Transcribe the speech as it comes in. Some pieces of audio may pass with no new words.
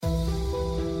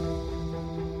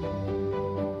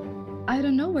I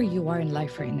don't know where you are in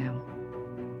life right now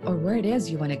or where it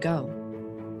is you want to go.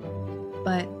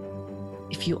 But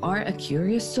if you are a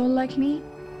curious soul like me,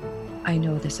 I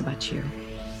know this about you.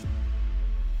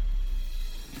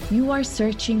 You are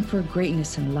searching for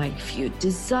greatness in life. You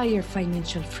desire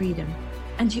financial freedom,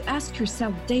 and you ask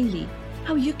yourself daily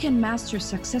how you can master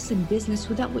success in business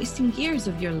without wasting years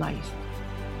of your life.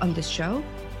 On this show,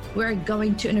 we're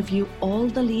going to interview all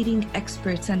the leading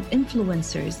experts and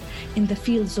influencers in the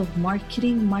fields of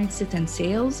marketing, mindset, and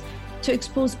sales to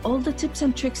expose all the tips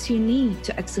and tricks you need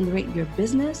to accelerate your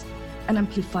business and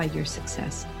amplify your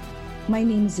success. My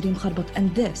name is Reem Kharbat,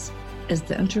 and this is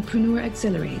the Entrepreneur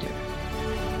Accelerator.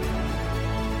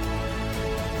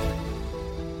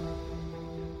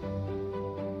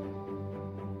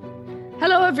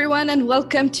 Hello, everyone, and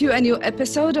welcome to a new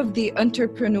episode of the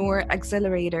Entrepreneur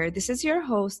Accelerator. This is your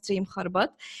host, Reem Kharbat,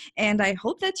 and I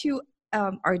hope that you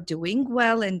are doing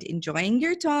well and enjoying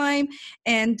your time.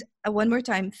 And one more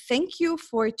time, thank you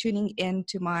for tuning in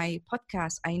to my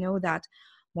podcast. I know that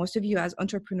most of you as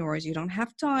entrepreneurs, you don't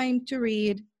have time to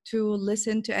read, to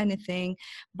listen to anything.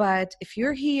 But if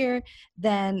you're here,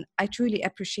 then I truly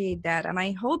appreciate that. And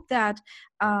I hope that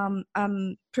I'm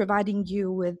providing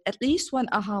you with at least one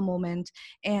aha moment,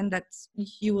 and that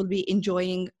you will be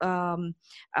enjoying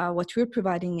what we're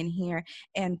providing in here.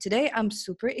 And today I'm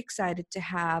super excited to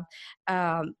have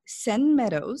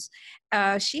Meadows.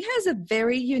 She has a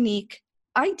very unique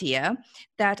idea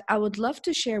that I would love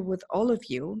to share with all of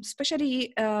you,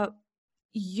 especially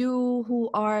you who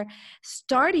are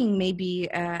starting maybe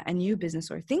a new business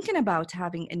or thinking about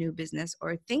having a new business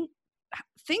or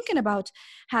thinking about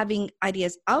having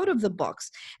ideas out of the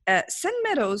box.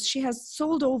 Meadows, she has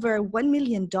sold over $1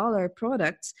 million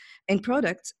products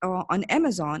on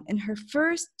Amazon in her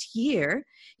first year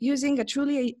using a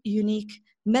truly unique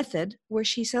method where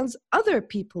she sells other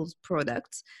people's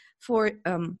products for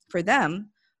them,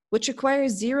 which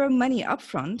requires zero money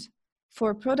upfront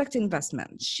for product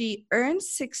investment. She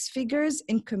earns 6 figures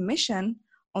in commission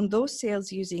on those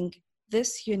sales using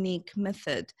this unique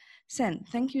method. Sen,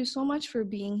 thank you so much for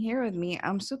being here with me.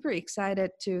 I'm super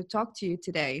excited to talk to you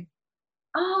today.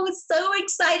 Oh, so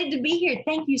excited to be here.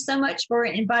 Thank you so much for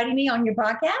inviting me on your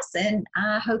podcast, and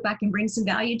I hope I can bring some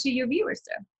value to your viewers,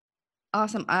 sir.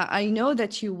 Awesome. I know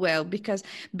that you will, because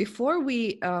before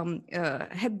we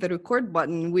hit the record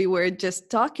button, we were just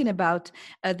talking about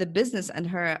the business and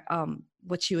her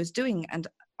what she was doing. And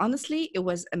honestly, it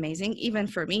was amazing. Even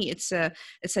for me, it's a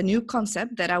new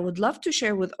concept that I would love to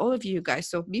share with all of you guys.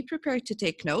 So be prepared to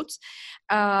take notes.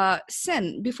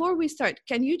 Sen, before we start,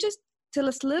 can you just tell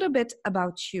us a little bit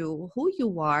about you, who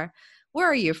you are, where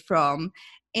are you from,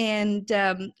 and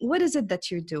what is it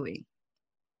that you're doing?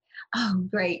 Oh,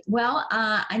 great. Well,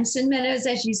 I'm Meadows,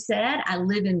 as you said. I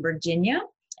live in Virginia,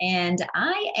 and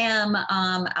I am,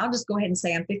 I'll just go ahead and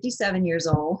say I'm 57 years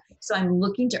old. So I'm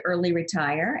looking to early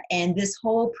retire. And this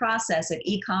whole process of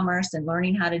e-commerce and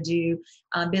learning how to do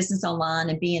business online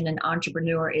and being an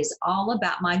entrepreneur is all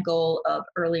about my goal of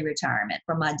early retirement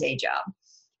from my day job.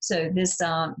 So this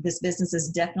business is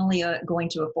definitely going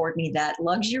to afford me that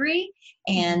luxury,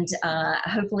 and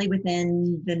hopefully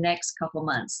within the next couple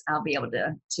months I'll be able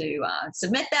to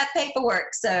submit that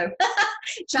paperwork. So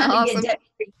trying Awesome. to get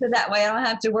debt so that way I don't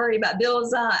have to worry about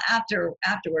bills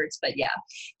afterwards. But yeah,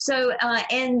 so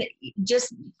and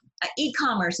just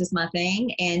e-commerce is my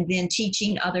thing, and then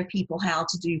teaching other people how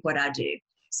to do what I do.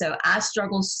 So I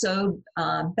struggled so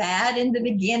bad in the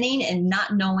beginning and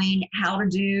not knowing how to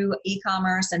do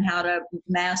e-commerce and how to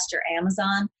master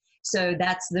Amazon. So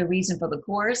that's the reason for the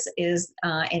course is,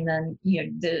 and then,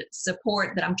 the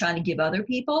support that I'm trying to give other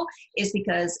people is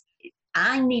because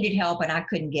I needed help and I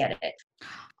couldn't get it.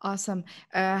 Awesome.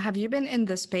 Have you been in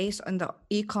the space, in the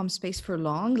e-com space for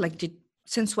long?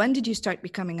 Since when did you start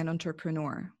becoming an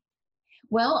entrepreneur?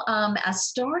 Well, I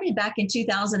started back in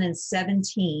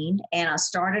 2017, and I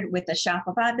started with a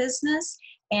Shopify business,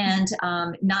 and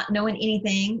not knowing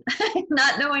anything,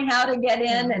 not knowing how to get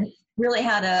in, and really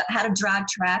how to drive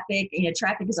traffic.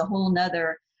 Traffic is a whole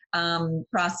nother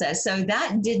process. So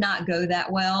that did not go that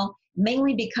well,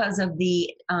 mainly because of the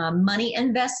money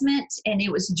investment, and it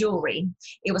was jewelry.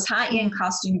 It was high-end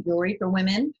costume jewelry for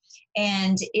women.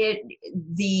 And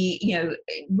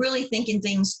really thinking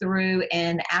things through,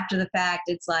 and after the fact,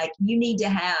 it's like you need to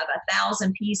have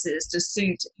 1,000 pieces to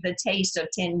suit the taste of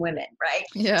 10 women, right?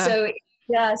 Yeah. So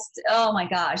just, oh my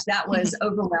gosh, that was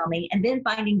overwhelming. And then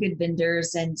finding good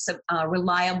vendors and some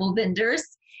reliable vendors,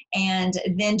 and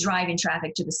then driving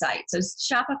traffic to the site. So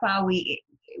Shopify, we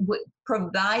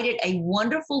provided a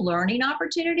wonderful learning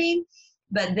opportunity,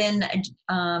 but then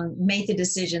made the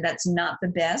decision that's not the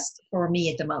best for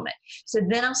me at the moment. So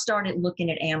then I started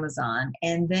looking at Amazon,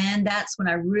 and then that's when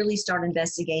I really started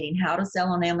investigating how to sell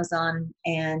on Amazon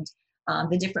and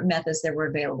the different methods that were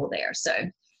available there. So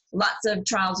lots of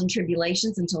trials and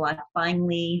tribulations until I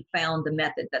finally found the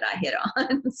method that I hit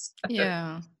on. So,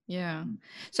 Yeah.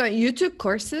 So you took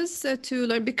courses to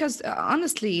learn, because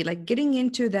honestly, like getting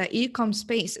into the e-com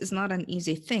space is not an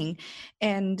easy thing.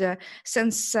 And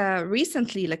since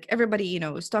recently, like everybody,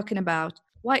 is talking about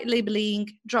white labeling,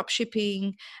 drop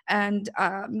shipping, and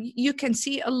you can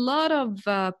see a lot of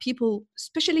people,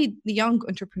 especially the young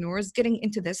entrepreneurs, getting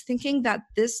into this, thinking that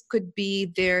this could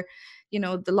be their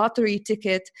the lottery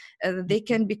ticket. They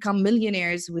can become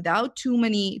millionaires without too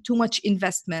much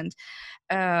investment.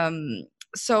 um,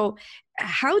 so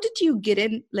how did you get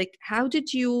in, like how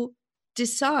did you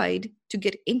decide to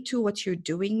get into what you're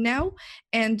doing now,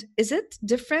 and is it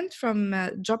different from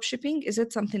drop shipping? Is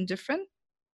it something different?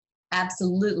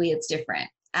 absolutely, it's different.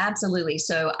 Absolutely.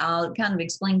 So I'll kind of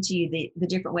explain to you the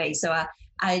different ways. So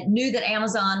I knew that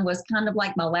Amazon was kind of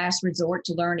like my last resort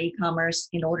to learn e-commerce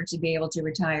in order to be able to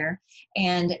retire.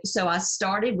 And so I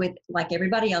started with, like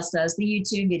everybody else does, the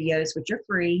YouTube videos, which are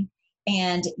free.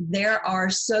 And there are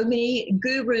so many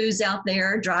gurus out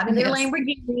there driving their Yes.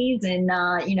 Lamborghinis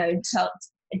and,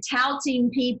 touting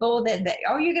people that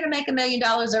oh, you're going to make $1 million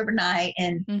overnight.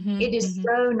 And it is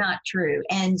so not true.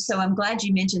 And so I'm glad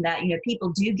you mentioned that.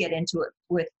 People do get into it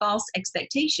with false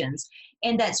expectations.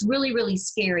 And that's really, really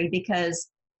scary, because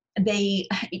the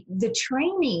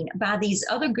training by these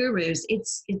other gurus,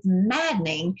 it's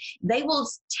maddening. They will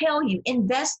tell you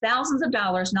invest thousands of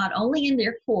dollars, not only in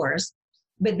their course,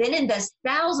 but then invest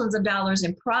thousands of dollars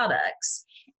in products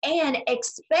and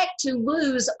expect to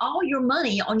lose all your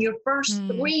money on your first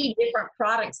 3 different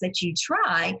products that you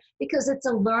try, because it's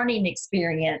a learning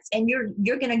experience and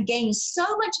you're going to gain so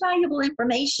much valuable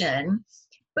information,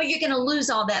 but you're going to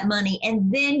lose all that money,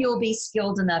 and then you'll be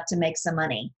skilled enough to make some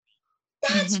money.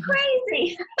 That's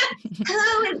crazy.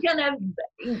 Who is going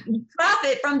to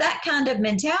profit from that kind of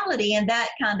mentality and that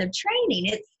kind of training?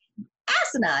 It's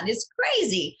asinine. It's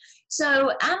crazy.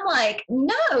 So I'm like,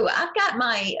 no, I've got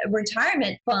my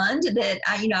retirement fund that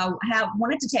I have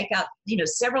wanted to take out,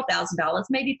 several $1,000s,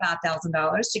 maybe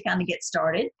 $5,000 to kind of get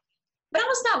started. But I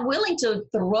was not willing to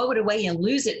throw it away and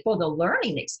lose it for the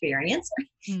learning experience.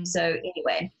 So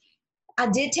anyway, I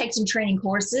did take some training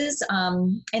courses.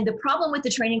 And the problem with the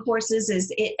training courses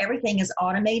is everything is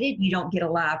automated. You don't get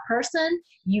a live person.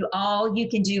 All you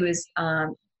can do is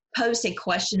post a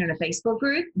question in a Facebook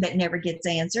group that never gets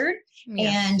answered.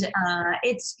 Yes. And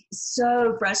it's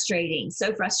so frustrating.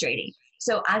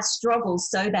 So I struggled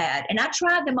so bad. And I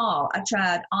tried them all. I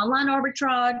tried online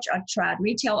arbitrage. I tried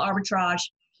retail arbitrage.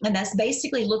 And that's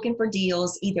basically looking for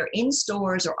deals either in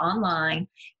stores or online,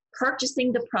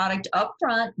 purchasing the product up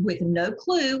front with no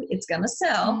clue it's going to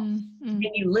sell. Then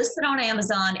you list it on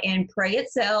Amazon and pray it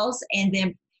sells. And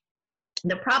then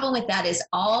the problem with that is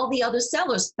all the other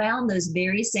sellers found those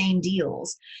very same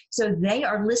deals. So they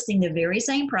are listing the very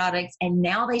same products, and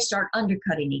now they start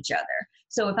undercutting each other.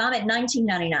 So if I'm at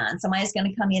 $19.99, somebody's going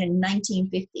to come in at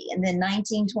 $19.50 and then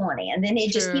 $19.20, and then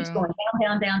it just keeps going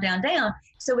down.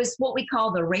 So it's what we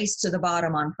call the race to the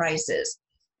bottom on prices.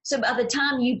 So by the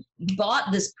time you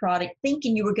bought this product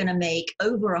thinking you were going to make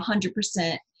over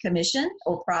 100% commission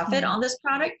or profit on this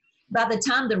product, by the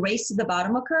time the race to the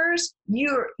bottom occurs,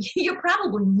 you're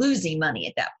probably losing money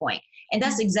at that point. And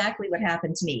that's exactly what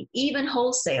happened to me. Even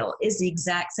wholesale is the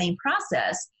exact same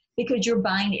process, because you're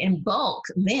buying in bulk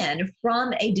then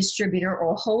from a distributor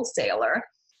or wholesaler,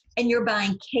 and you're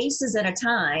buying cases at a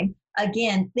time,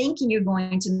 again, thinking you're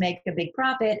going to make a big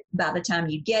profit. By the time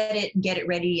you get it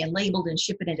ready and labeled and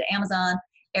ship it into Amazon,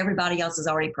 everybody else has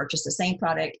already purchased the same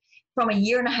product. From a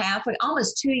year and a half,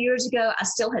 almost 2 years ago, I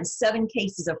still have 7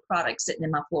 cases of product sitting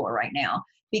in my floor right now,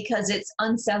 because it's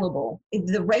unsellable.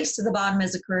 The race to the bottom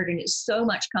has occurred, and it's so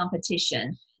much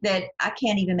competition that I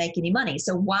can't even make any money.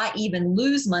 So why even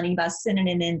lose money by sending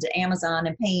it into Amazon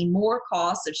and paying more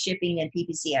costs of shipping and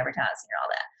PPC advertising and all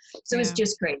that? So it's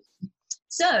just crazy.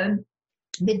 So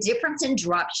the difference in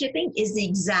drop shipping is the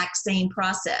exact same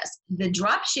process. The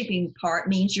drop shipping part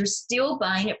means you're still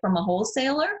buying it from a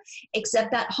wholesaler,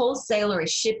 except that wholesaler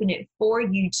is shipping it for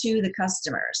you to the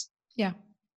customers. Yeah.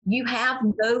 You have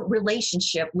no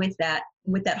relationship with that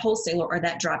wholesaler or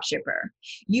that drop shipper.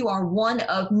 You are one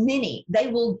of many. They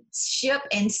will ship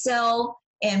and sell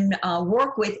and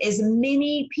work with as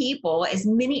many people, as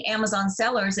many Amazon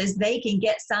sellers as they can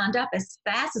get signed up as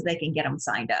fast as they can get them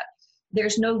signed up.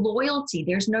 There's no loyalty.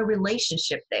 There's no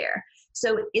relationship there.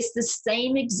 So it's the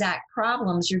same exact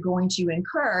problems you're going to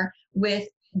incur with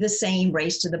the same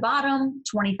race to the bottom,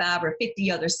 25 or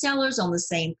 50 other sellers on the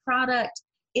same product.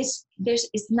 It's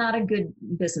not a good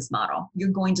business model. You're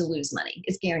going to lose money.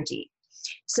 It's guaranteed.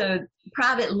 So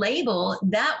private label,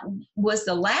 that was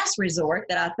the last resort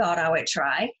that I thought I would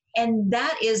try. And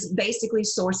that is basically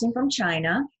sourcing from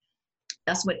China.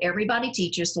 That's what everybody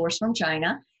teaches, source from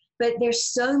China. But there's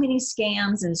so many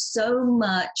scams and so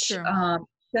much, Sure.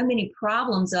 so many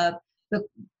problems of the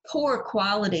poor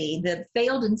quality, the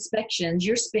failed inspections.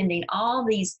 You're spending all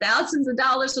these thousands of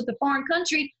dollars with a foreign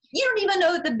country. You don't even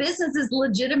know if the business is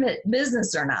legitimate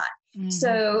business or not. Mm-hmm.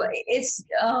 So it's,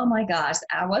 oh my gosh,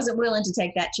 I wasn't willing to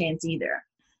take that chance either.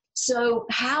 So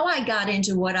how I got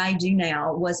into what I do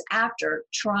now was after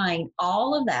trying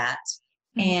all of that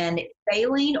and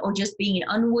failing or just being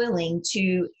unwilling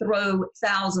to throw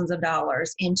thousands of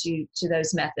dollars into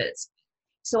those methods.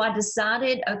 So I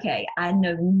decided, okay, I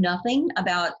know nothing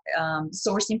about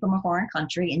sourcing from a foreign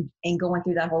country and going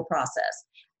through that whole process.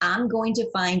 I'm going to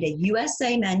find a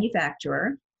USA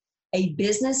manufacturer, a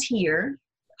business here,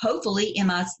 hopefully in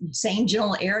my same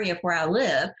general area where I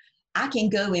live. I can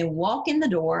go and walk in the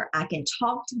door, I can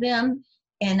talk to them,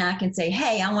 and I can say,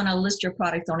 hey, I want to list your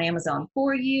product on Amazon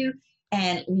for you,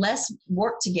 and let's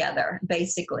work together,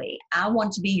 basically. I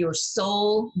want to be your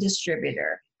sole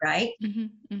distributor, right?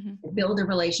 Mm-hmm, mm-hmm. Build a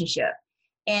relationship.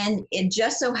 And it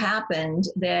just so happened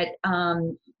that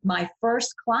my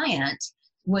first client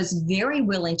was very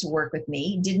willing to work with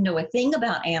me, didn't know a thing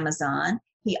about Amazon.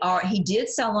 He did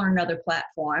sell on another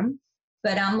platform,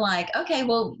 but I'm like, okay,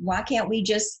 well, why can't we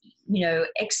just,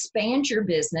 expand your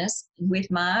business with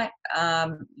my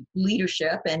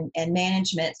leadership and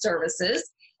management services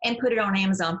and put it on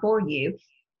Amazon for you?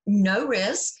 No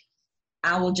risk.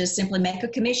 I will just simply make a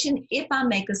commission if I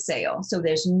make a sale. So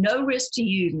there's no risk to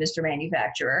you, Mr.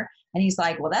 Manufacturer. And he's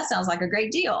like, well, that sounds like a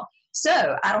great deal.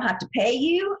 So I don't have to pay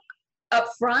you up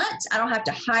front. I don't have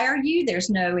to hire you. There's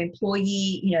no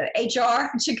employee, HR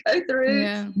to go through,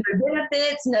 no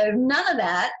benefits, none of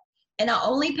that. And I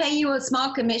only pay you a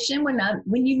small commission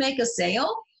when you make a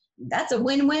sale. That's a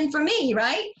win-win for me,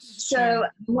 right? So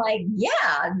I'm like,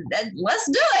 yeah, let's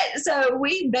do it. So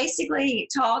we basically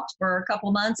talked for a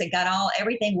couple months and got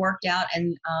everything worked out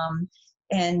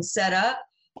and set up.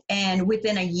 And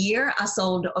within a year, I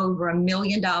sold over $1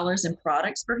 million in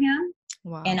products for him.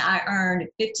 Wow. And I earned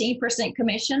 15%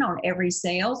 commission on every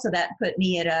sale. So that put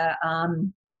me at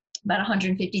about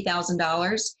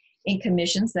 $150,000 in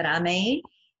commissions that I made.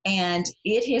 And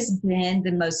it has been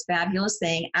the most fabulous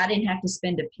thing. I didn't have to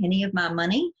spend a penny of my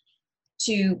money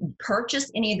to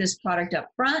purchase any of this product up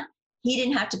front. He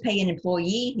didn't have to pay an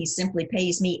employee. He simply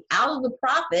pays me out of the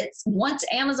profits once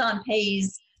Amazon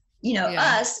pays,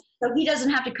 us. So he doesn't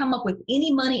have to come up with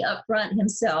any money up front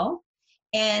himself.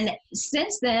 And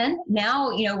since then,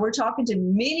 now, we're talking to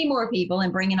many more people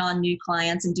and bringing on new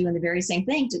clients and doing the very same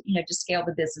thing to scale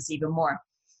the business even more.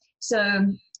 So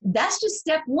that's just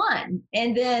step one.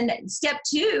 And then step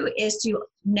two is to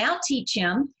now teach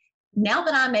him, now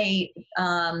that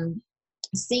I'm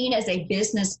seen as a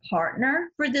business partner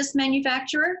for this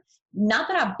manufacturer, not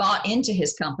that I bought into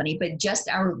his company, but just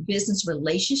our business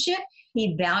relationship.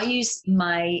 He values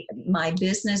my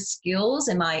business skills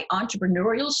and my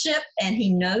entrepreneurship, and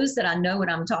he knows that I know what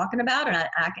I'm talking about, and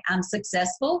I'm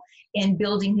successful in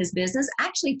building his business.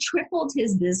 Actually tripled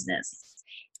his business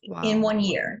in 1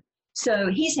 year. So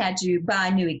he's had to buy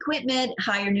new equipment,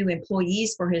 hire new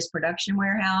employees for his production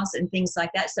warehouse and things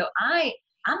like that. So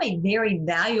I'm a very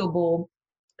valuable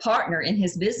partner in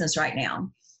his business right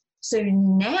now. So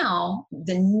now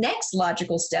the next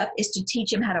logical step is to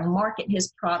teach him how to market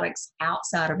his products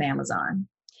outside of Amazon.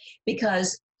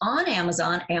 Because on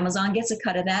Amazon gets a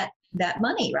cut of that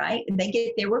money, right? They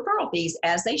get their referral fees,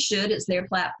 as they should. It's their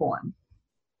platform.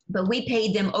 But we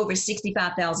paid them over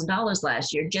 $65,000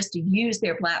 last year just to use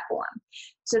their platform.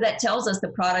 So that tells us the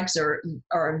products are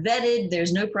vetted.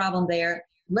 There's no problem there.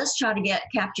 Let's try to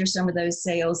capture some of those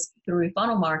sales through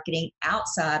funnel marketing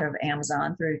outside of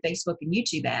Amazon through Facebook and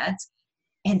YouTube ads.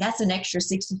 And that's an extra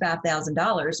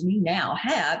 $65,000 we now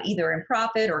have either in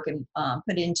profit or can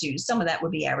put into, some of that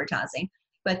would be advertising.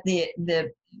 But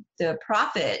the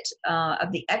profit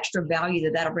of the extra value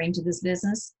that'll bring to this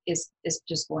business is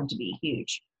just going to be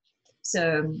huge.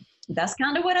 So that's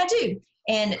kind of what I do.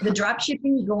 And the drop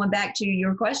shipping, going back to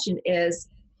your question, is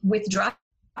with drop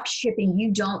shipping,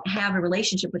 you don't have a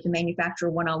relationship with the manufacturer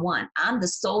one-on-one. I'm the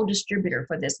sole distributor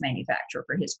for this manufacturer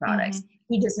for his products.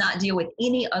 Mm-hmm. He does not deal with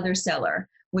any other seller.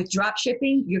 With drop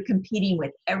shipping, you're competing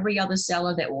with every other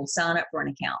seller that will sign up for an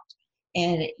account,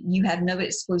 and you have no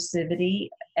exclusivity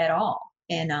at all.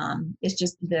 And it's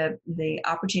just the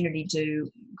opportunity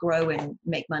to grow and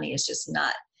make money is just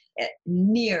not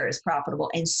near as profitable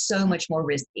and so much more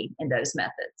risky in those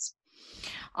methods.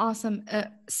 Awesome.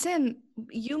 Sin,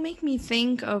 you make me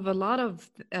think of a lot of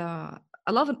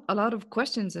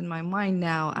questions in my mind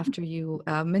now after you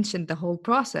mentioned the whole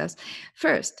process.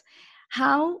 First,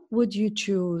 how would you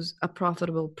choose a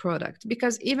profitable product?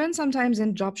 Because even sometimes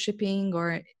in drop shipping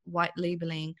or white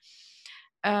labeling,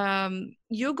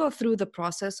 you go through the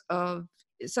process of,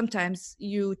 sometimes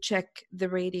you check the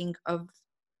rating of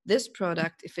this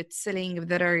product, if it's selling, if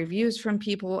there are reviews from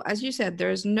people. As you said,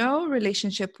 there's no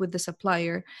relationship with the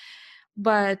supplier,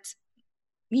 but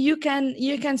you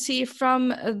can see from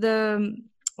the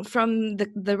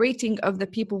rating of the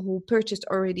people who purchased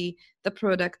already the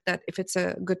product that if it's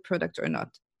a good product or not.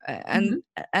 Mm-hmm.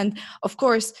 And of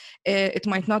course, it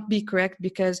might not be correct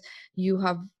because you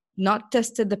have not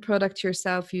tested the product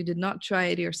yourself, you did not try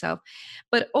it yourself.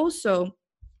 But also,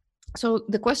 so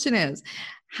the question is,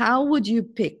 how would you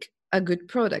pick a good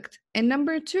product? And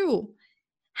number two,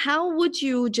 how would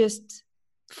you just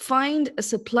find a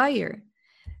supplier?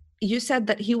 You said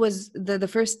that he was the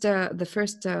first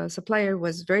supplier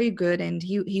was very good, and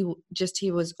he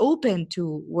was open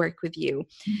to work with you.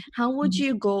 How would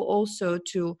you go also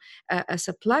to a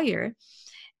supplier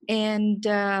and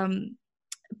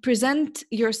present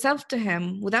yourself to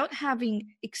him without having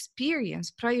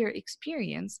prior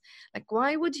experience? Like,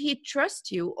 why would he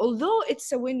trust you, although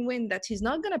it's a win-win that he's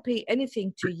not going to pay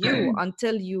anything to you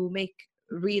until you make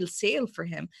real sale for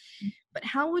him? But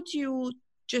how would you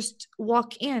just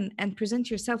walk in and present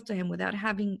yourself to him without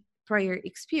having prior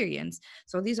experience?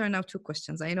 So these are now two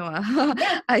questions. I know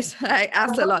Yeah. I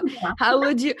asked a lot. How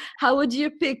would you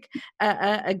pick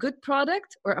a good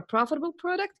product or a profitable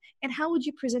product, and how would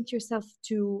you present yourself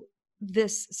to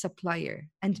this supplier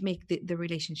and make the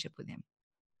relationship with him?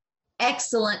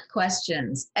 Excellent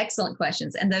questions. Excellent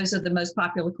questions. And those are the most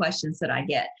popular questions that I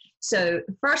get. So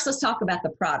first, let's talk about the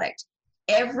product.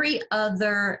 Every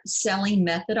other selling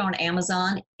method on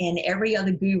Amazon and every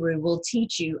other guru will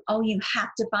teach you, oh, you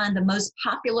have to find the most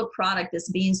popular product that's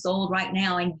being sold right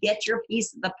now and get your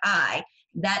piece of the pie.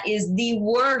 That is the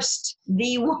worst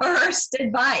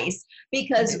advice,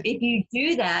 because if you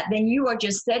do that, then you are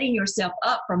just setting yourself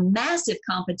up for massive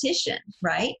competition,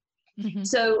 right? Mm-hmm.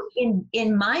 So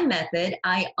in my method,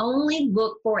 I only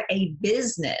look for a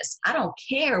business. I don't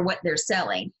care what they're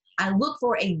selling. I look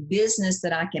for a business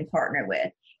that I can partner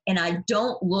with, and I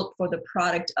don't look for the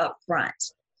product up front.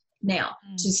 Now,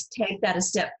 just take that a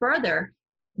step further.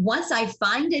 Once I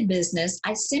find a business,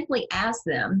 I simply ask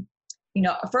them,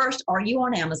 first, are you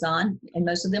on Amazon? And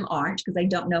most of them aren't, because they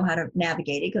don't know how to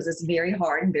navigate it, because it's very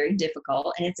hard and very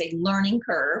difficult, and it's a learning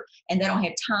curve, and they don't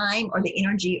have time or the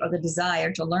energy or the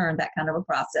desire to learn that kind of a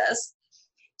process.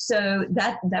 So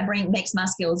that makes my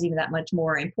skills even that much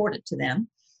more important to them.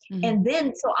 Mm-hmm. And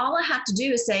then, so all I have to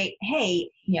do is say, hey,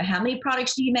 how many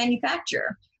products do you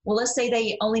manufacture? Well, let's say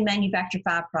they only manufacture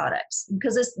 5 products,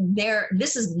 because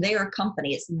this is their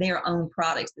company. It's their own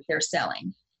products that they're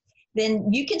selling.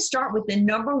 Then you can start with the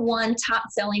number one top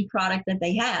selling product that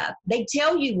they have. They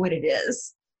tell you what it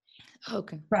is.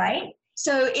 Okay. Right?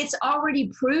 So it's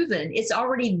already proven, it's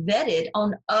already vetted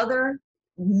on other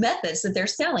methods that they're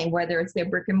selling, whether it's their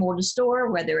brick and mortar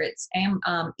store, whether it's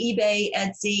eBay,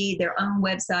 Etsy, their own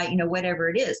website, whatever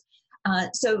it is.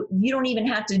 So you don't even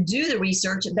have to do the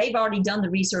research. They've already done the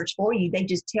research for you. They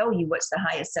just tell you what's the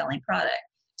highest selling product.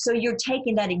 So you're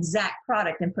taking that exact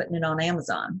product and putting it on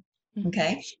Amazon.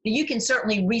 Okay. You can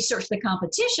certainly research the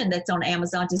competition that's on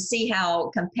Amazon to see how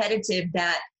competitive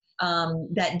that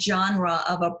genre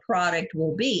of a product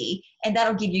will be. And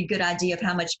that'll give you a good idea of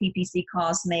how much PPC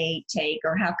costs may take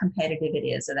or how competitive it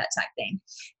is or that type thing.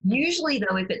 Usually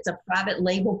though, if it's a private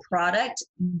label product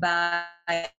by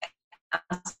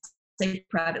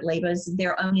private labels,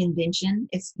 their own invention,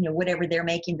 it's whatever they're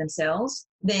making themselves,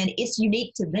 then it's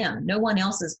unique to them. No one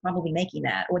else is probably making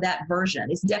that, or that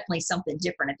version. It's definitely something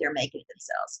different if they're making it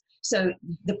themselves. So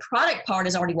the product part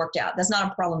is already worked out. That's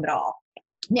not a problem at all.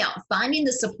 Now, finding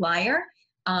the supplier,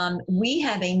 we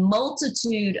have a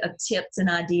multitude of tips and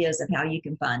ideas of how you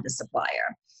can find a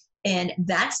supplier. And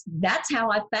that's how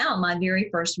I found my very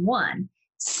first one.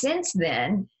 Since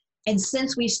then, and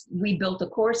since we built a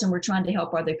course and we're trying to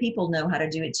help other people know how to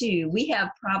do it too, we have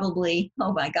probably,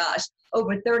 oh my gosh,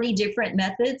 over 30 different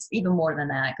methods, even more than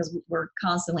that, because we're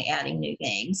constantly adding new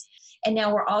things. And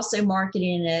now we're also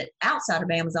marketing it outside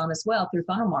of Amazon as well through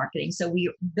funnel marketing. So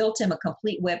we built him a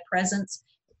complete web presence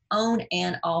on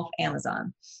and off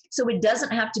Amazon. So it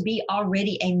doesn't have to be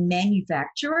already a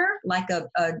manufacturer, like a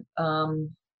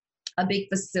big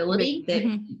facility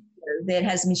that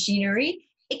has machinery.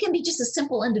 It can be just a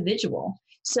simple individual.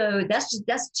 So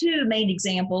that's two main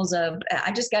examples of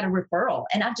I just got a referral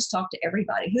and I just talked to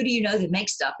everybody. Who do you know that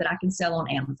makes stuff that I can sell on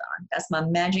Amazon? That's my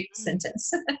magic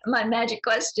sentence, my magic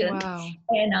question. Wow.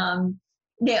 And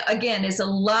yeah, again, it's a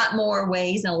lot more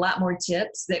ways and a lot more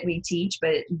tips that we teach,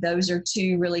 but those are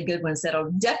two really good ones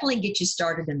that'll definitely get you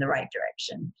started in the right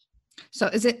direction. So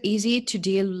is it easy to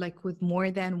deal like with more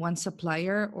than one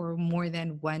supplier or more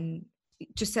than one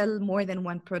to sell more than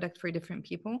one product for different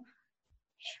people?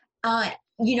 Uh,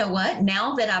 you know what?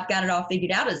 Now that I've got it all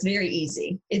figured out, it's very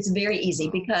easy. It's very easy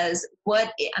because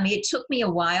it took me a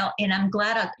while, and I'm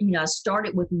glad I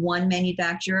started with one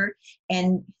manufacturer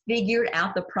and figured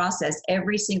out the process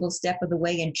every single step of the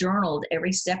way and journaled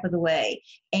every step of the way.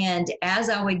 And as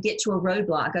I would get to a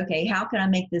roadblock, okay, how can I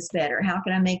make this better? How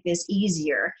can I make this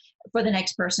easier for the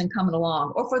next person coming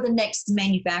along or for the next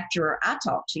manufacturer I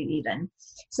talk to even?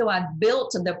 So I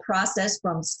built the process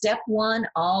from step one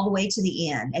all the way to the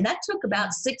end. And that took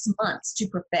about 6 months to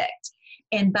perfect.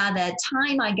 And by the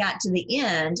time I got to the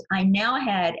end, I now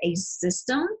had a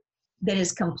system that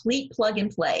is complete plug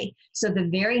and play. So the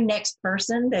very next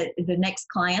person, the next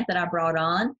client that I brought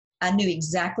on, I knew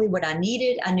exactly what I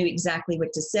needed. I knew exactly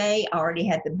what to say. I already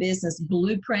had the business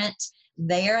blueprint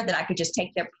there that I could just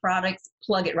take their products,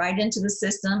 plug it right into the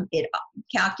system. It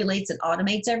calculates and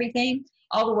automates everything.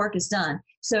 All the work is done.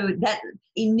 So that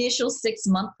initial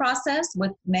 6-month process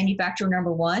with manufacturer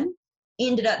number one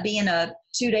ended up being a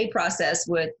 2-day process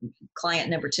with client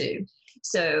number two.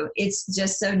 So it's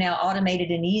just so now automated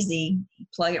and easy,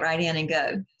 plug it right in and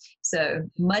go. So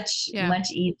much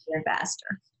easier and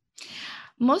faster.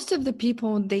 Most of the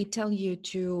people, they tell you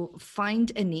to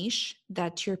find a niche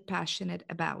that you're passionate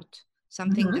about,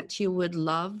 something that you would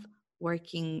love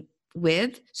working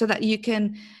with so that you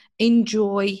can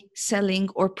enjoy selling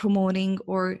or promoting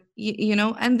or,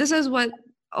 and this is what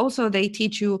also they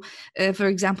teach you, for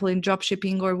example, in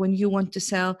dropshipping or when you want to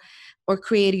sell or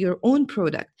create your own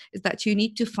product, is that you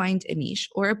need to find a niche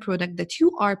or a product that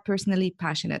you are personally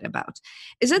passionate about.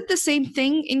 Is it the same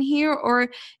thing in here, or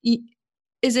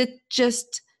is it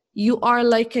just you are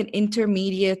like an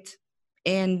intermediate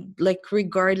and like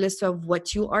regardless of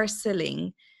what you are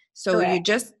selling, so Correct. you're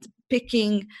just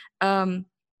picking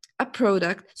a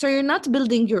product, so you're not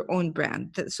building your own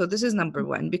brand? So this is number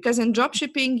one, because in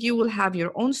dropshipping you will have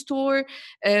your own store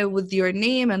with your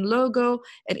name and logo,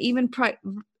 and even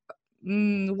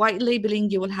white labeling,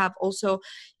 you will have also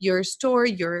your store,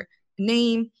 your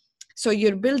name. So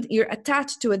you're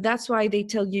attached to it. That's why they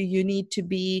tell you you need to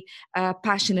be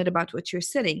passionate about what you're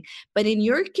selling. But in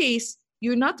your case,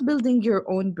 you're not building your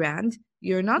own brand,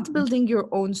 you're not building your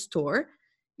own store,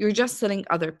 you're just selling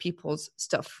other people's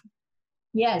stuff.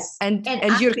 Yes. And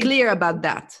you're clear about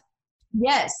that.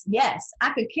 Yes. I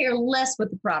could care less what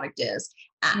the product is.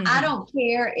 I don't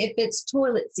care if it's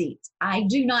toilet seats. I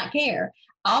do not care.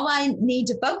 All I need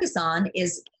to focus on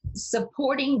is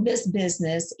supporting this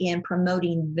business in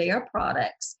promoting their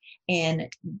products.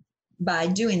 And by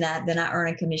doing that, then I earn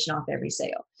a commission off every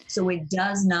sale. So it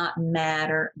does not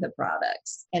matter the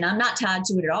products. And I'm not tied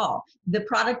to it at all. The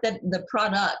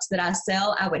products that I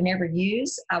sell, I would never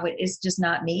use. It's just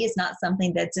not me. It's not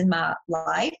something that's in my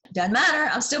life. Doesn't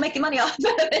matter. I'm still making money off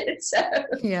of it. So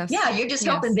yeah, you're just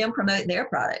helping them promote their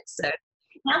products. So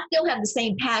I still have the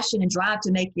same passion and drive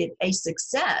to make it a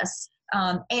success.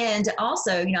 And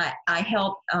also, I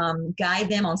help guide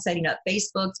them on setting up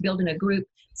Facebooks, building a group,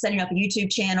 setting up a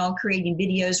YouTube channel, creating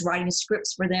videos, writing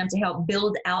scripts for them to help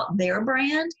build out their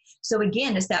brand. So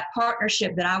again, it's that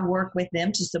partnership that I work with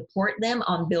them to support them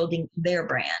on building their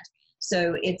brand.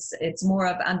 So it's more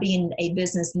of I'm being a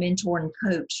business mentor and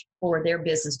coach for their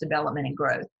business development and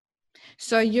growth.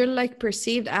 So you're like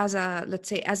perceived as let's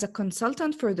say, as a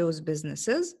consultant for those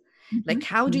businesses. Like,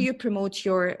 how do you promote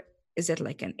is it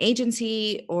like an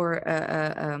agency or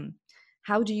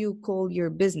how do you call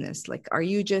your business? Like, are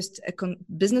you just a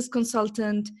business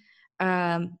consultant,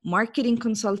 marketing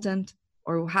consultant,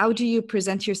 or how do you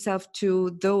present yourself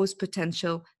to those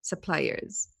potential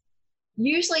suppliers?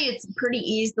 Usually it's pretty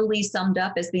easily summed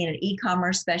up as being an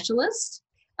e-commerce specialist.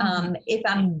 If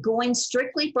I'm going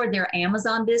strictly for their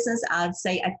Amazon business, I'd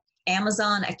say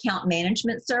Amazon account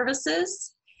management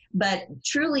services, but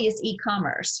truly it's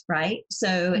e-commerce, right?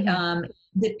 So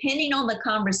depending on the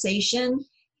conversation,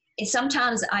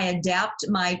 sometimes I adapt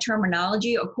my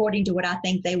terminology according to what I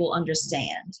think they will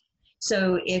understand.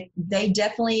 So if they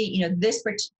definitely, this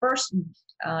first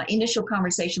initial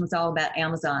conversation was all about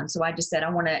Amazon. So I just said, I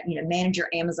want to, manage your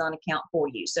Amazon account for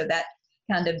you. So that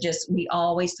kind of we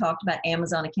always talked about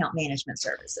Amazon account management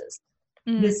services.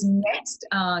 This next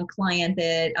client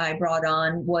that I brought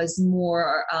on was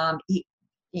more,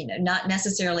 not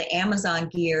necessarily Amazon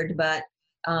geared, but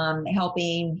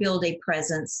helping build a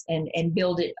presence and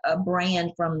build a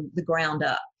brand from the ground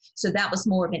up. So that was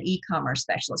more of an e-commerce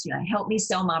specialist. Help me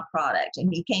sell my product.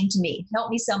 And he came to me, help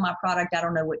me sell my product. I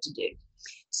don't know what to do.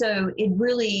 So it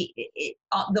really,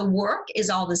 the work is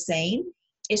all the same.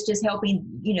 It's just helping,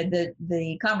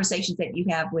 the conversations that you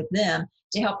have with them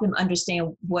to help them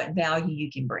understand what value you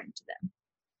can bring to them.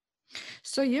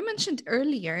 So you mentioned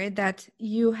earlier that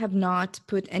you have not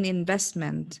put any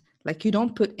investment, like you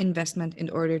don't put investment in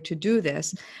order to do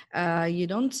this. You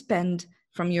don't spend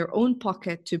from your own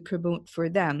pocket to promote for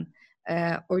them.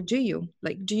 Or do you?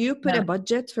 Like, do you put a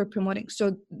budget for promoting?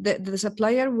 So the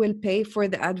supplier will pay for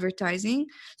the advertising.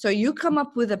 So you come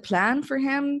up with a plan for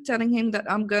him, telling him that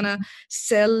I'm going to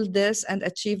sell this and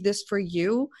achieve this for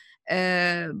you,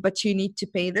 but you need to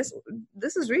pay this.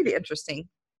 This is really interesting.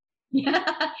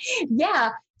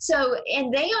 Yeah. So,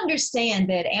 and they understand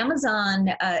that Amazon,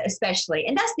 especially,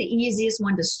 and that's the easiest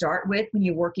one to start with when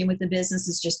you're working with the business,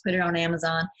 is just put it on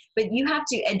Amazon. But you have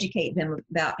to educate them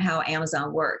about how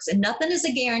Amazon works. And nothing is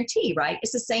a guarantee, right?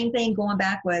 It's the same thing going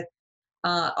back with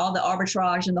all the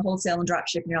arbitrage and the wholesale and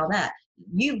dropshipping and all that.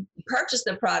 You purchase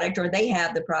the product or they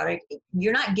have the product,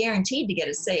 you're not guaranteed to get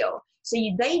a sale. So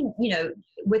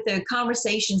with the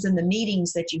conversations and the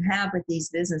meetings that you have with these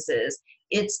businesses,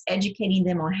 it's educating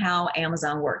them on how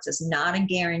Amazon works. It's not a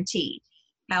guarantee.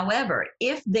 However,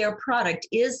 if their product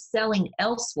is selling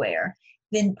elsewhere,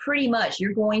 then pretty much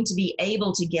you're going to be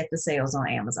able to get the sales on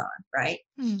Amazon, right?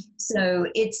 So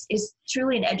it's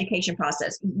truly an education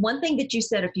process. One thing that you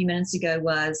said a few minutes ago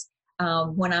was,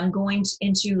 when I'm going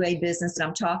into a business and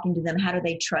I'm talking to them, how do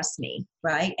they trust me,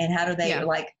 right? And how do they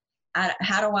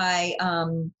how do I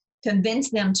convince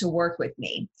them to work with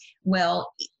me?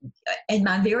 Well, in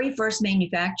my very first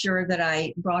manufacturer that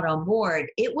I brought on board,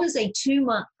 it was a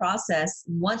 2-month process.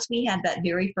 Once we had that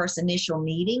very first initial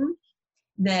meeting,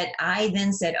 that I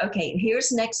then said, okay,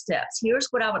 here's next steps. Here's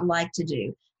what I would like to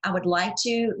do. I would like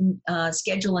to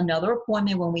schedule another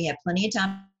appointment when we have plenty of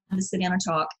time to sit down and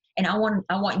talk. And I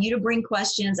want you to bring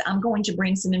questions. I'm going to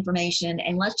bring some information,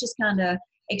 and let's just kind of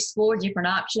explore different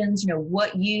options,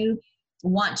 what you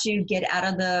want to get out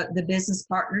of the business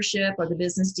partnership or the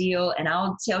business deal. And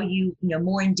I'll tell you,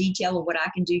 more in detail of what I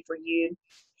can do for you.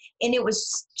 And it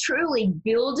was truly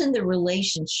building the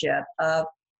relationship of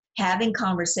having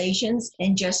conversations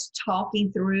and just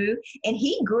talking through. And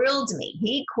he grilled me,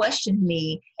 he questioned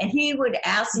me, and he would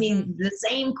ask me the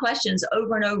same questions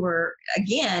over and over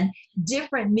again,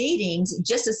 different meetings,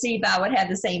 just to see if I would have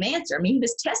the same answer. I mean, he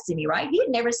was testing me, right? He had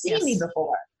never seen me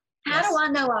before. How do I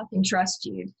know I can trust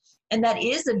you? And that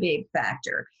is a big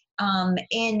factor.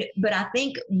 But I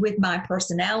think with my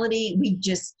personality, we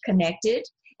just connected.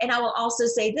 And I will also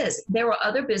say this, there were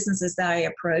other businesses that I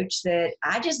approached that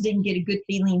I just didn't get a good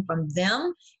feeling from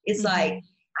them. It's like,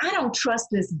 I don't trust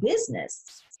this business.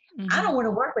 I don't want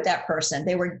to work with that person.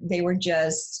 They were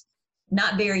just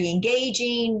not very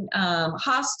engaging,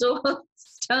 hostile,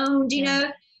 stoned,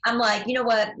 I'm like, you know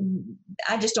what?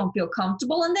 I just don't feel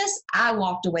comfortable in this. I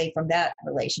walked away from that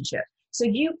relationship. So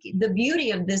the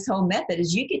beauty of this whole method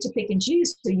is you get to pick and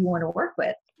choose who you want to work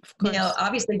with.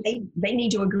 Obviously they need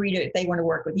to agree to if they want to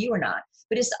work with you or not,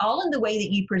 but it's all in the way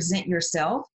that you present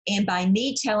yourself. And by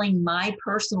me telling my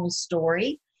personal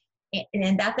story,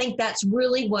 and I think that's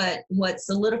really what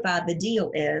solidified the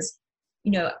deal is,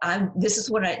 this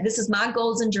is my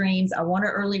goals and dreams. I want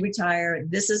to early retire.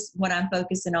 This is what I'm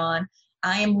focusing on.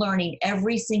 I am learning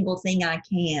every single thing I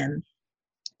can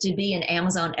to be an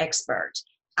Amazon expert.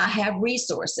 I have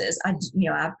resources.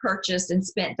 I've purchased and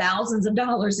spent thousands of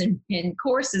dollars in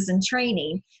courses and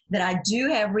training, that I do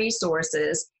have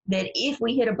resources that if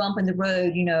we hit a bump in the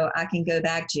road, I can go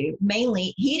back to.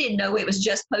 Mainly, he didn't know it was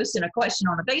just posting a question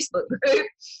on a Facebook group,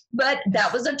 but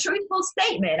that was a truthful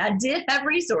statement. I did have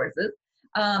resources.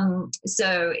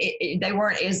 So they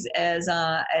weren't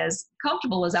as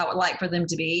comfortable as I would like for them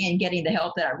to be in getting the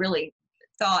help that I really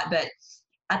thought, but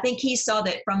I think he saw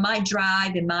that from my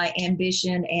drive and my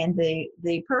ambition and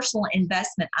the personal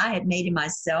investment I had made in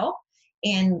myself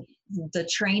and the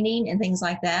training and things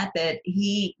like that, that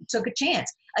he took a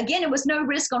chance. Again, it was no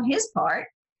risk on his part.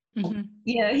 He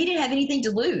didn't have anything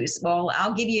to lose. Well,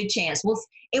 I'll give you a chance.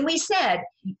 And we said,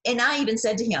 and I even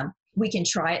said to him, we can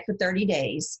try it for 30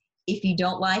 days. If you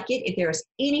don't like it, if there's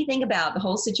anything about the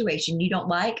whole situation you don't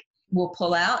like, we'll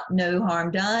pull out, no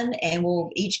harm done, and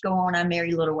we'll each go on our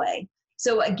merry little way.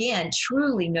 So again,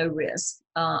 truly no risk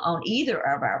on either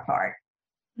of our part.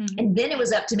 And then it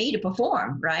was up to me to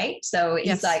perform, right? So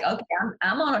it's like, okay,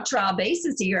 I'm on a trial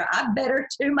basis here. I better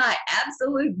do my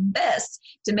absolute best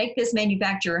to make this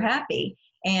manufacturer happy.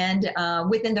 And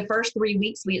within the first 3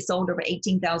 weeks, we had sold over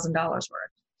 $18,000 worth.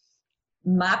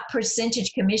 my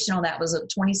percentage commission on that was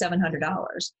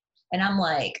 $2,700. And I'm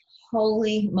like,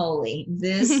 holy moly,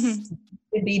 this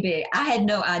could be big. I had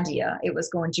no idea it was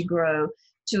going to grow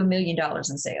to $1 million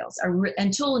in sales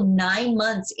until 9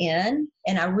 months in.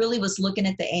 And I really was looking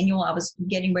at the annual. I was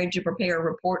getting ready to prepare a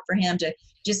report for him to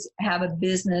just have a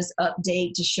business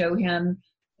update to show him,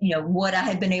 what I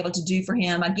had been able to do for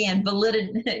him. Again,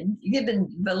 giving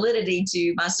validity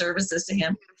to my services to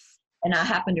him. And I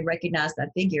happened to recognize that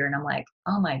figure. And I'm like,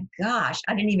 oh my gosh,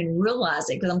 I didn't even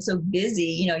realize it because I'm so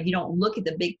busy. You don't look at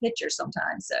the big picture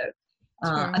sometimes. So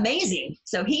amazing.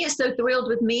 So he is so thrilled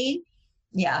with me.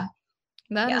 Yeah.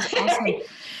 That is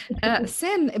awesome.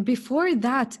 Sin, before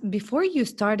you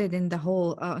started in the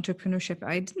whole entrepreneurship,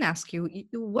 I didn't ask you,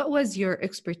 what was your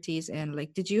expertise in?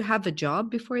 Like, did you have a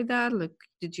job before that? Like,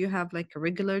 did you have like a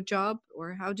regular job,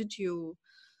 or how did you?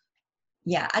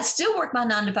 Yeah, I still work my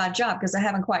 9-to-5 job because I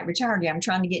haven't quite retired yet. I'm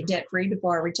trying to get debt free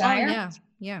before I retire. Oh,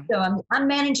 yeah. So I'm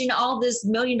managing all this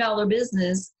 $1 million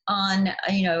business on,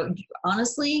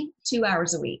 honestly, 2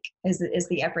 hours a week is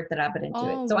the effort that I put into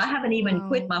it. So I haven't even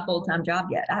quit my full-time job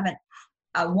yet.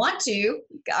 I want to,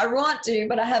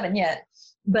 but I haven't yet.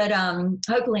 But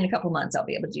hopefully in a couple months I'll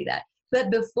be able to do that. But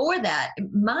before that,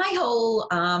 my whole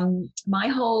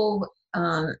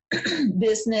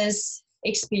business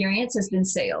experience has been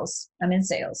sales. I'm in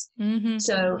sales. Mm-hmm.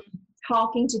 So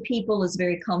talking to people is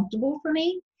very comfortable for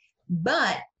me.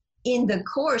 But in the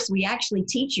course, we actually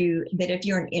teach you that if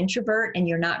you're an introvert and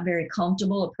you're not very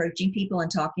comfortable approaching people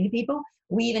and talking to people,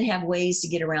 we even have ways to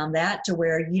get around that to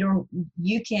where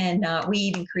we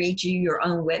even create you your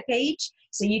own webpage.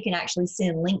 So you can actually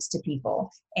send links to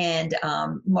people and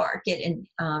market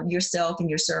yourself and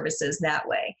your services that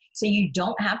way. So you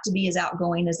don't have to be as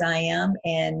outgoing as I am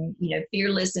and,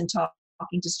 fearless and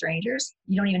talking to strangers.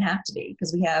 You don't even have to be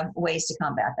because we have ways to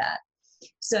combat that.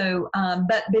 So,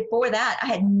 but before that, I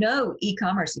had no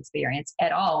e-commerce experience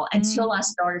at all until I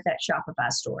started that Shopify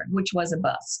store, which was a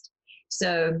bust.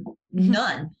 So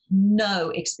no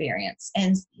experience.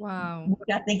 And wow, what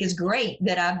I think is great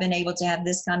that I've been able to have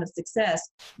this kind of success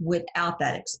without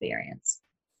that experience.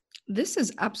 This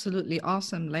is absolutely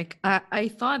awesome. Like I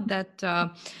thought that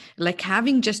like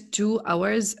having just 2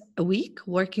 hours a week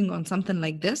working on something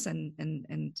like this and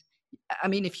I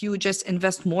mean, if you just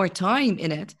invest more time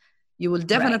in it, you will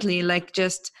definitely like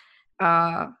just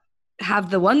have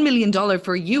the $1 million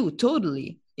for you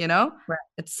totally, Right.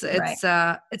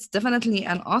 It's definitely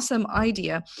an awesome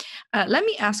idea. Let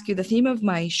me ask you, the theme of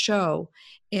my show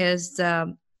is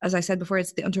as I said before,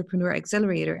 it's the Entrepreneur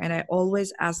Accelerator. And I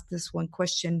always ask this one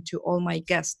question to all my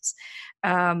guests,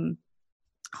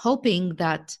 hoping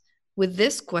that with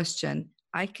this question,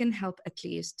 I can help at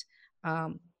least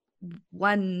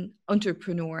one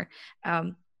entrepreneur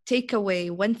take away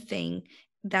one thing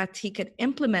that he can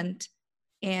implement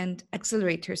and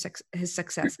accelerate his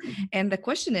success. And the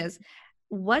question is,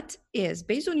 what is,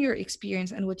 based on your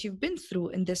experience and what you've been through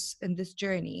in this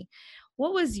journey,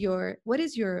 what is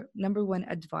your number one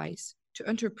advice to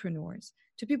entrepreneurs,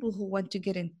 to people who want to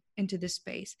get into this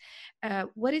space?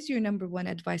 What is your number one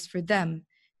advice for them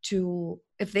to,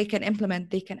 if they can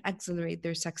implement, they can accelerate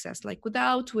their success, like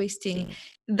without wasting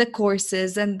the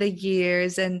courses and the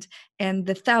years and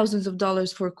the thousands of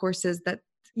dollars for courses that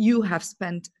you have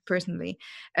spent personally?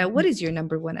 What is your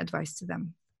number one advice to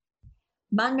them?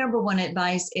 My number one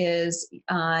advice is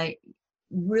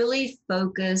really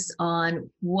focus on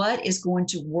what is going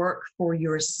to work for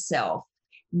yourself.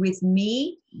 With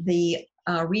me, the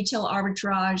retail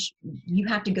arbitrage, you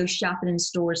have to go shopping in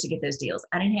stores to get those deals.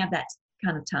 I didn't have that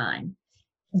kind of time.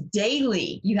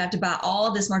 Daily, you have to buy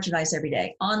all this merchandise every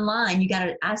day. Online,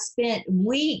 I spent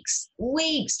weeks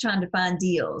trying to find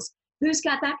deals. Who's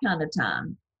got that kind of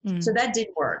time? So that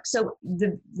didn't work. So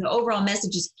the overall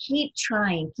message is keep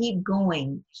trying, keep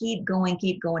going, and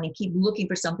keep looking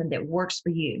for something that works for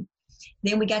you.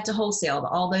 Then we got to wholesale,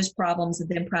 all those problems, and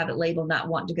then private label, not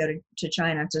wanting to go to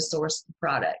China to source the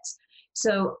products.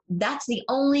 So that's the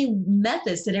only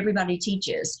methods that everybody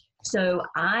teaches. So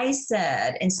I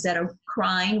said, instead of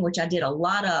crying, which I did a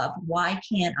lot of, why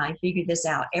can't I figure this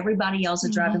out? Everybody else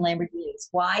is driving Lamborghinis.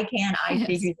 Why can't I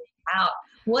figure this out?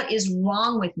 What is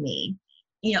wrong with me?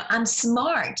 I'm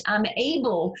smart. I'm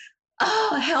able.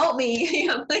 Oh, help me.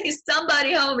 Please,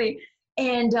 somebody help me.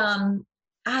 And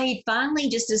I finally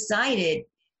just decided,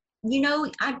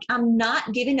 I'm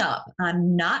not giving up.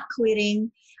 I'm not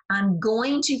quitting. I'm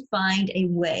going to find a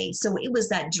way. So it was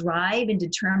that drive and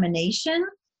determination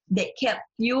that kept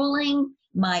fueling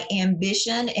my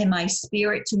ambition and my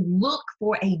spirit to look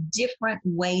for a different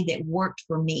way that worked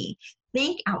for me.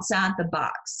 Think outside the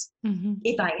box.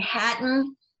 If I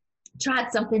hadn't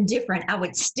tried something different, I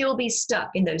would still be stuck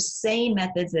in those same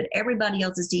methods that everybody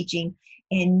else is teaching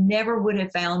and never would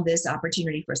have found this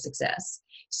opportunity for success.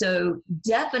 So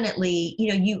definitely,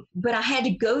 but I had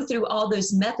to go through all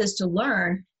those methods to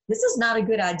learn this is not a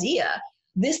good idea.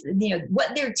 This,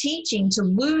 what they're teaching to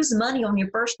lose money on your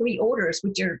first 3 orders,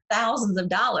 which are thousands of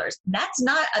dollars, that's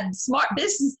not a smart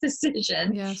business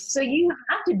decision. Yes. So you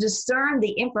have to discern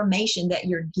the information that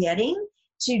you're getting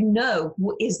to know,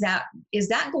 is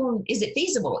it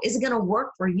feasible? Is it going to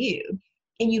work for you?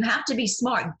 And you have to be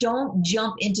smart. Don't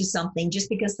jump into something just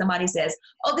because somebody says,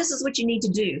 oh, this is what you need to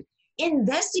do.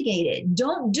 Investigate it.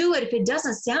 Don't do it if it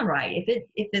doesn't sound right.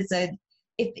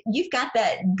 If you've got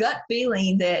that gut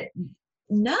feeling that,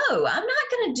 no, I'm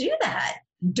not going to do that,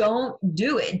 don't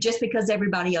do it just because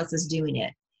everybody else is doing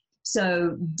it.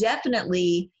 So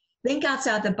definitely think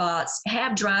outside the box,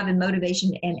 have drive and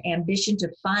motivation and ambition to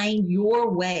find your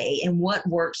way and what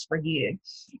works for you.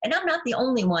 And I'm not the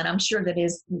only one, I'm sure, that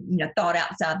is, thought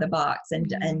outside the box and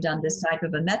done this type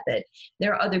of a method.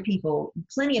 There are other people,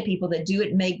 plenty of people that do it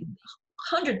and make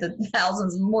hundreds of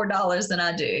thousands more dollars than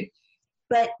I do.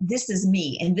 But this is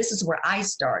me, and this is where I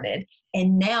started.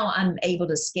 And now I'm able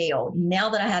to scale. Now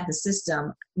that I have the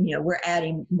system, we're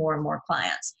adding more and more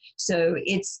clients. So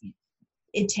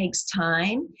it takes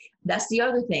time. That's the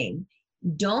other thing.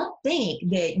 Don't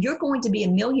think that you're going to be a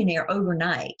millionaire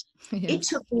overnight. Yes. It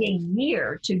took me a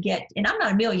year to get, and I'm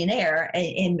not a millionaire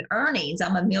in earnings.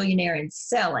 I'm a millionaire in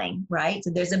selling, right?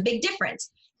 So there's a big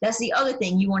difference. That's the other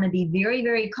thing you want to be very,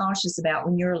 very cautious about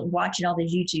when you're watching all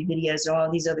these YouTube videos or all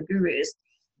these other gurus.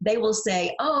 They will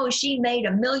say, oh, she made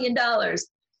 $1 million.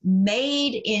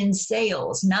 Made in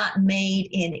sales, not made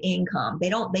in income.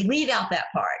 They leave out that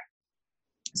part.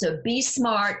 So be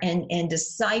smart and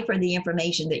decipher the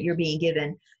information that you're being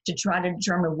given to try to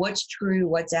determine what's true,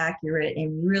 what's accurate,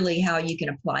 and really how you can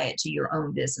apply it to your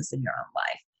own business and your own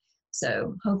life.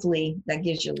 So hopefully that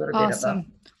gives you a little bit of a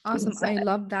Awesome. I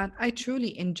love that. I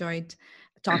truly enjoyed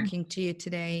talking to you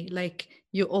today. Like,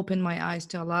 you opened my eyes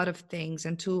to a lot of things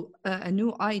and to a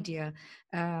new idea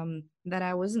that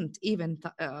I wasn't even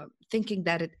thinking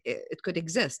that it could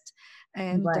exist.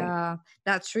 And right.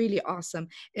 That's really awesome.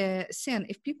 Sin,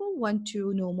 if people want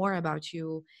to know more about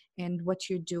you and what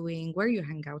you're doing, where you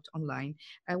hang out online,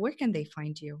 where can they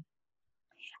find you?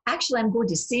 Actually, I'm going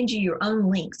to send you your own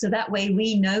link. So that way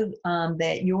we know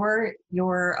that your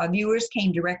viewers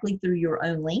came directly through your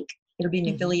own link. It'll be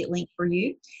an affiliate link for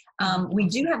you. We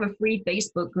do have a free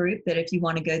Facebook group that, if you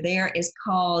want to go there, is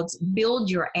called Build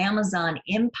Your Amazon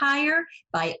Empire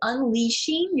by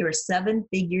Unleashing Your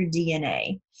 7-Figure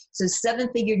DNA. So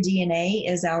 7-Figure DNA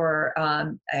is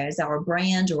our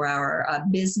brand or our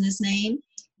business name.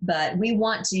 But we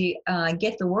want to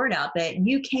get the word out that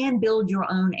you can build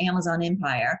your own Amazon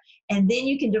empire, and then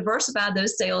you can diversify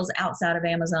those sales outside of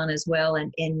Amazon as well,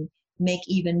 and make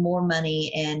even more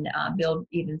money and build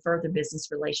even further business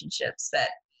relationships. But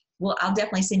I'll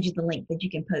definitely send you the link that you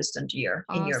can post into your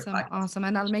podcast. Awesome.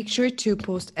 And I'll make sure to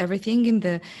post everything in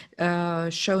the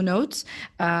show notes.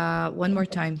 One more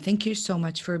time, thank you so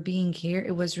much for being here.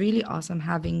 It was really awesome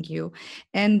having you.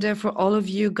 And for all of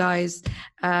you guys,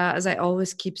 as I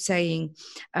always keep saying,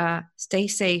 stay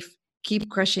safe, keep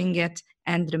crushing it,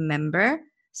 and remember,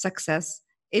 success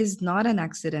is not an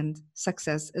accident.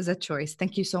 Success is a choice.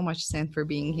 Thank you so much, Sin, for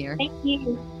being here. Thank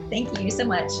you. Thank you so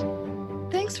much.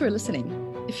 Thanks for listening.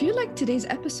 If you liked today's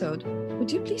episode, would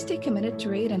you please take a minute to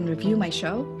rate and review my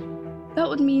show? That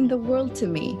would mean the world to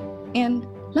me. And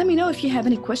let me know if you have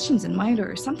any questions in mind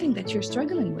or something that you're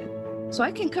struggling with, so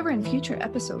I can cover in future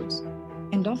episodes.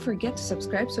 And don't forget to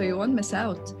subscribe so you won't miss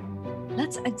out.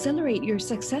 Let's accelerate your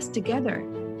success together.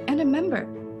 And remember,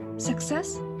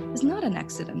 success is not an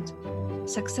accident.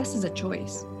 Success is a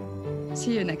choice.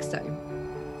 See you next time.